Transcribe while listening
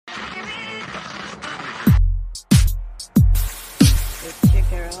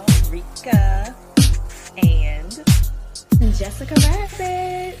Rika and Jessica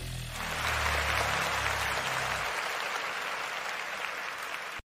Rabbit.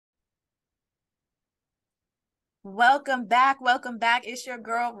 Welcome back. It's your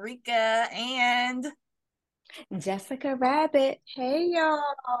girl Rika and Jessica Rabbit. Hey, y'all.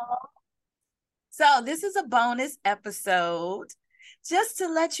 so this is a bonus episode. Just to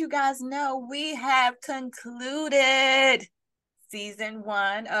let you guys know, we have concluded season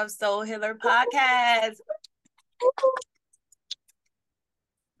 1 of Soul Healer Podcast.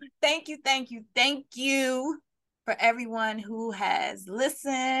 Thank you for everyone who has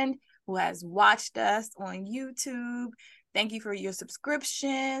listened, who has watched us on YouTube. Thank you for your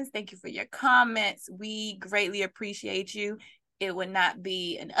subscriptions. Thank you for your comments. We greatly appreciate you. It would not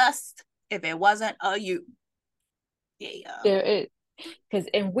be an us if it wasn't a you. Yeah. There is, because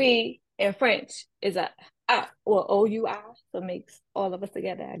we in French is a or O-U-I, so it makes all of us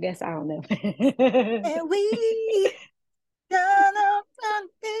together. I guess I don't know. And we gonna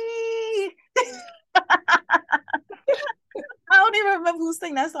be. I don't even remember who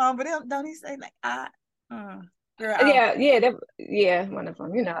sang that song, but don't he say like girl, yeah, one of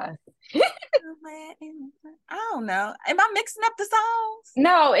them. You know us. I don't know. Am I mixing up the songs?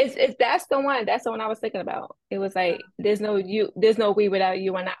 No, it's that's the one. That's the one I was thinking about. It was like there's no we without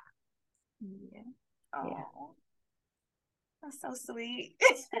you and I. Yeah. Oh, Yeah. that's so sweet.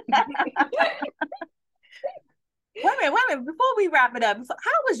 Wait a minute. Before we wrap it up,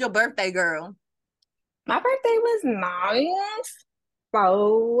 how was your birthday, girl? My birthday was nice.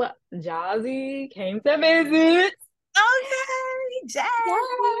 So Jazzy came to visit. Okay, Jazzy.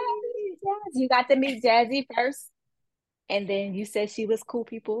 Yes. You got to meet Jazzy first. And then you said she was cool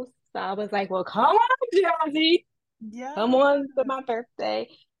people. So I was like, well, come on, Jazzy. Yeah. Come on for my birthday.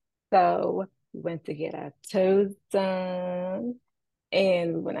 So we went to get our toes done.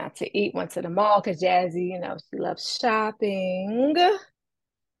 And we went out to eat, went to the mall because Jazzy, she loves shopping.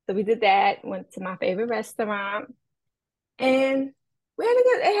 So we did that, went to my favorite restaurant. And I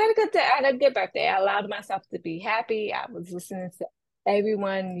had a good day. I had a good birthday. I allowed myself to be happy. I was listening to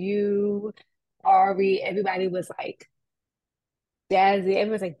everyone, you, Ari, everybody was like Jazzy.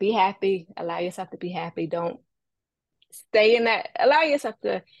 Everyone's like, be happy. Allow yourself to be happy. Don't stay in that. Allow yourself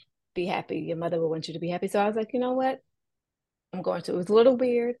to be happy. Your mother will want you to be happy. So I was like, you know what? I'm going to. It was a little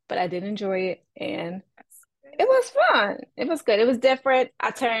weird, but I did enjoy it. And it was fun. It was good. It was different.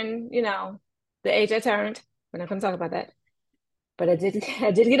 I turned, the age I turned. We're not going to talk about that. But I did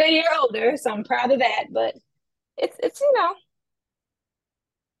get a year older, so I'm proud of that. But it's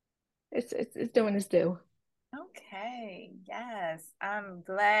it's doing its due. Okay. Yes. I'm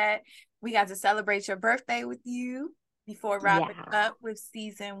glad we got to celebrate your birthday with you before wrapping Yeah. up with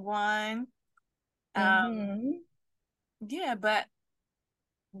season 1. Mm-hmm. Yeah, but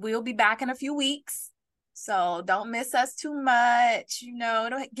we'll be back in a few weeks. So don't miss us too much.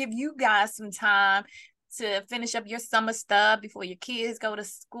 It'll give you guys some time to finish up your summer stuff before your kids go to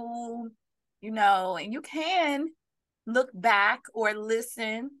school, and you can look back or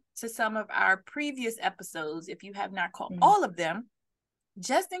listen to some of our previous episodes if you have not caught all of them,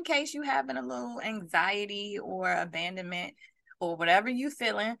 just in case you having a little anxiety or abandonment or whatever you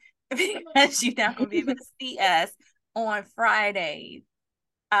feeling, because you're not going to be able to see us on Fridays.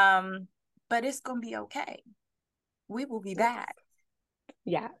 But it's gonna be okay. We will be back.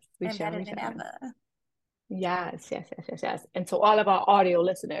 Yes, we and shall better than return. ever. Yes. And to all of our audio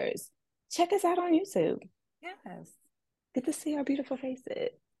listeners, check us out on YouTube. Yes. Get to see our beautiful faces.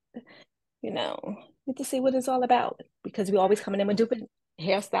 Get to see what it's all about because we always coming in with different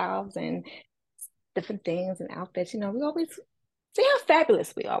hairstyles and different things and outfits. We always see how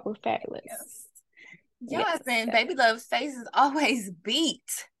fabulous we are. We're fabulous. Yes, and Baby Love's face is always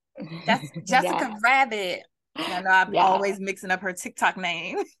beat. That's Jessica Rabbit. I know I'm always mixing up her TikTok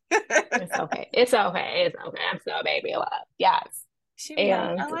name. It's okay. I'm still Baby Love. Yes. She be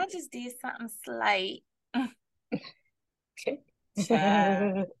like, oh, I just did something slight.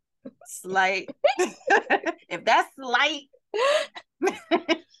 Slight. If that's slight.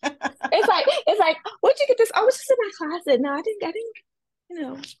 It's like, where'd you get this? Oh, it's just in my closet. No, I didn't,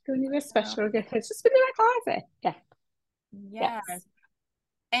 do anything special. It's just been in my closet. Yeah. Yes.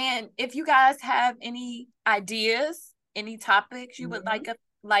 And if you guys have any ideas, any topics you would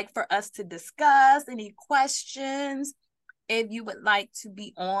like for us to discuss, any questions, if you would like to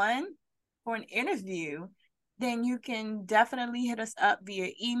be on for an interview, then you can definitely hit us up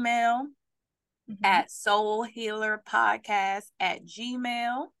via email at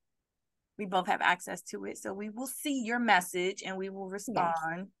soulhealerpodcast@gmail.com. We both have access to it, so we will see your message and we will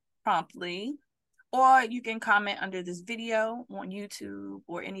respond promptly. or you can comment under this video on YouTube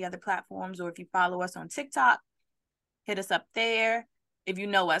or any other platforms, or if you follow us on TikTok, hit us up there. If you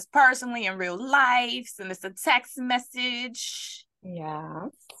know us personally in real life, send us a text message. Yeah.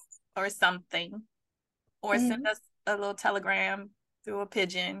 Or something. Or send us a little telegram through a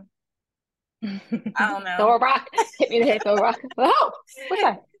pigeon. I don't know. Throw a rock. Hit me in the head, throw a rock. Oh, what's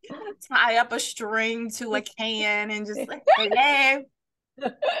that? Tie up a string to a can and just like, hello.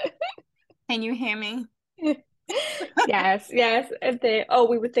 Can you hear me? Yes. And then,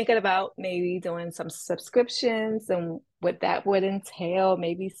 we were thinking about maybe doing some subscriptions and what that would entail,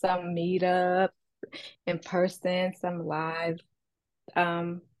 maybe some meetup in person, some live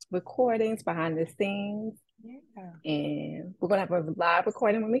recordings behind the scenes. Yeah. And we're gonna have a live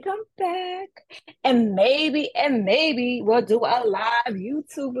recording when we come back. And maybe we'll do a live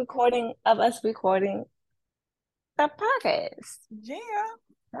YouTube recording of us recording the podcast. Yeah.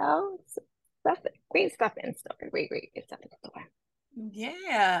 So great stuff in store. Great stuff in store.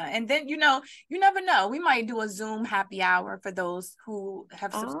 Yeah. And then, you never know. We might do a Zoom happy hour for those who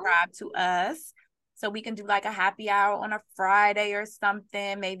have subscribed to us. So we can do like a happy hour on a Friday or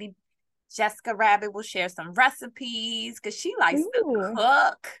something. Maybe Jessica Rabbit will share some recipes because she likes to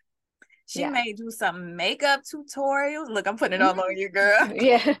cook. She may do some makeup tutorials. Look, I'm putting it all on you, girl.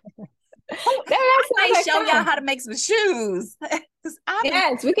 Yeah. I may show y'all how to make some shoes.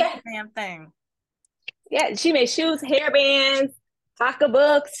 Yes, we can. Damn thing. Yeah, she made shoes, hairbands,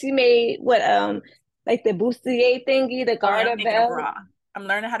 pocketbooks. She made like the bustier thingy, the garter belt. I'm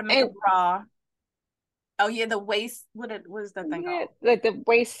learning how to make a bra. Oh yeah, the waist. What is that thing called? Like the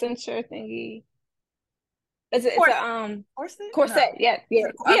waist cincher thingy. It's a corset. No. Yeah,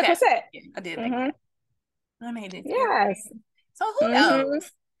 corset. Yeah, I did make that. I made it. Yes. So who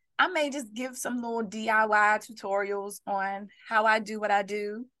knows? I may just give some little DIY tutorials on how I do what I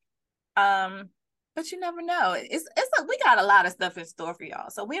do. But you never know. We got a lot of stuff in store for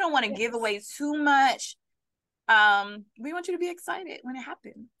y'all. So we don't want to give away too much. We want you to be excited when it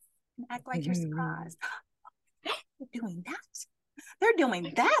happens and act like you're surprised. They're doing that. They're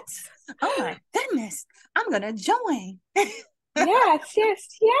doing that. Oh my goodness. I'm gonna join.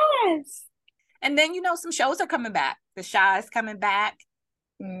 Yes. And then some shows are coming back. The Chi is coming back.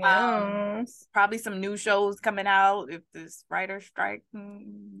 Yes. Probably some new shows coming out if this writer strike. I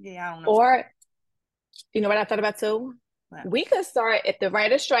don't know. Or you know what I thought about too? What? We could start if the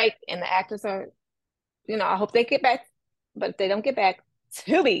writer strike and the actors are, I hope they get back, but if they don't get back,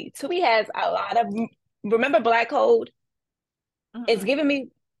 Tubi has a lot of. Remember Black Code? It's giving me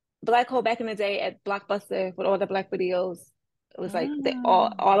Black Code back in the day at Blockbuster with all the Black videos. It was like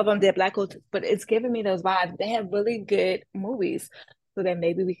all of them did Black Code, but it's giving me those vibes. They have really good movies. So then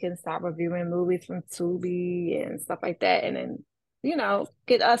maybe we can start reviewing movies from Tubi and stuff like that. And then,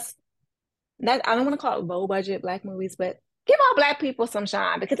 get us, I don't want to call it low budget Black movies, but give all Black people some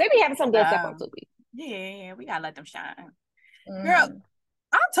shine because they be having some good stuff on Tubi. Yeah, we gotta let them shine. Girl,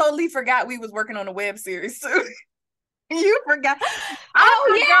 I totally forgot we was working on a web series too. You forgot.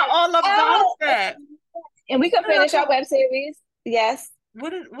 I forgot all about that. And we can finish our web series. Yes.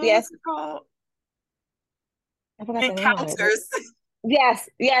 What is it called? I forgot Encounters. Yes,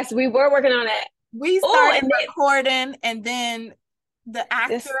 we were working on that. We started recording, and then the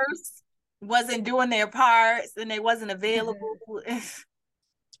actors wasn't doing their parts, and they wasn't available.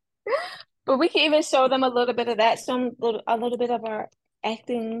 But we can even show them a little bit of that, a little bit of our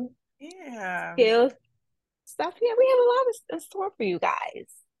acting skills stuff. Yeah, we have a lot in store for you guys.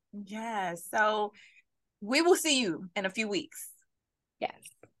 Yeah, so we will see you in a few weeks. Yes.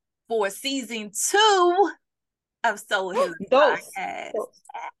 For season 2 of Soul Healing Podcast.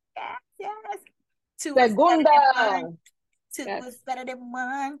 Yes. 2 is better than 1. 2 is better than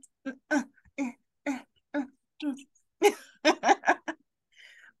 1.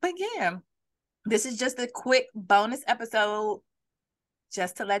 But yeah, this is just a quick bonus episode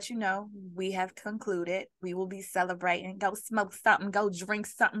just to let you know we have concluded. We will be celebrating. Go smoke something, go drink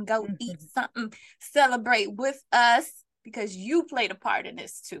something, go eat something. Celebrate with us because you played a part in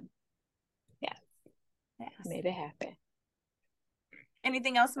this too. Yes. Made it happen.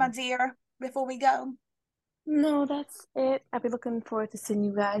 Anything else, my dear, before we go? No, that's it. I'll be looking forward to seeing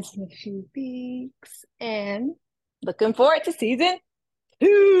you guys in a few weeks and looking forward to season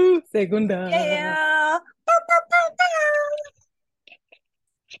 2. Segunda. Yeah.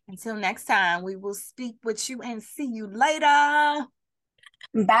 Until next time, we will speak with you and see you later.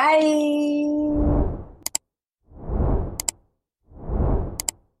 Bye.